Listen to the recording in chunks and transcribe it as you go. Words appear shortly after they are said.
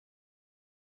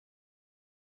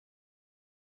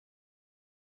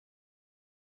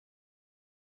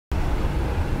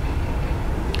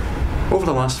Over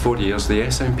the last 4 years, the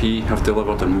SNP have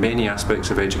delivered on many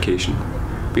aspects of education.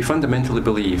 We fundamentally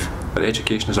believe that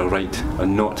education is a right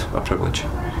and not a privilege.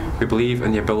 We believe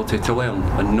in the ability to learn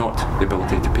and not the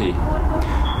ability to pay.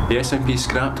 The SNP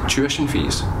scrapped tuition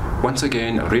fees, once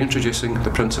again reintroducing the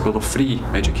principle of free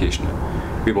education.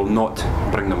 We will not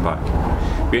bring them back.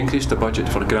 We increased the budget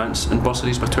for grants and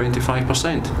bursaries by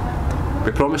 25%.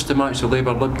 We promised to match the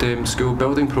Labour Lib Dem school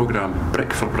building programme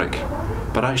brick for brick,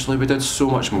 but actually we did so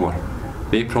much more.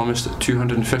 They promised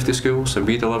 250 schools and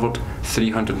we delivered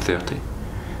 330.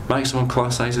 Maximum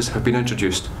class sizes have been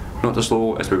introduced, not as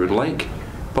low as we would like,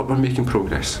 but we're making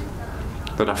progress.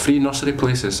 There are free nursery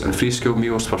places and free school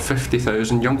meals for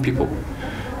 50,000 young people.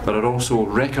 There are also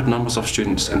record numbers of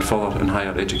students in further and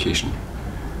higher education.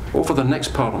 Over the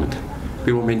next Parliament,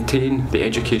 we will maintain the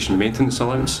education maintenance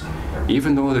allowance,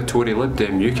 even though the Tory Lib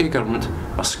Dem UK government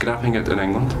are scrapping it in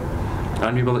England,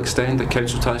 and we will extend the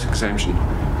council tax exemption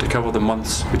to cover the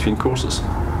months between courses.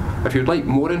 If you'd like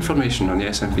more information on the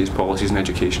SNP's policies in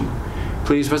education,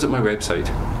 please visit my website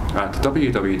at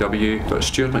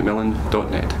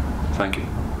www.stuartmcmillan.net. Thank you.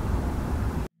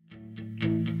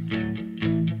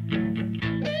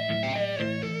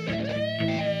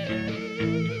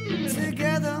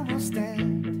 Together we'll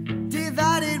stand,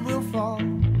 divided we'll fall.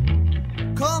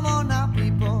 Come on now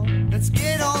people, let's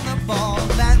get on the ball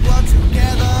and work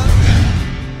together.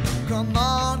 Come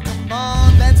on.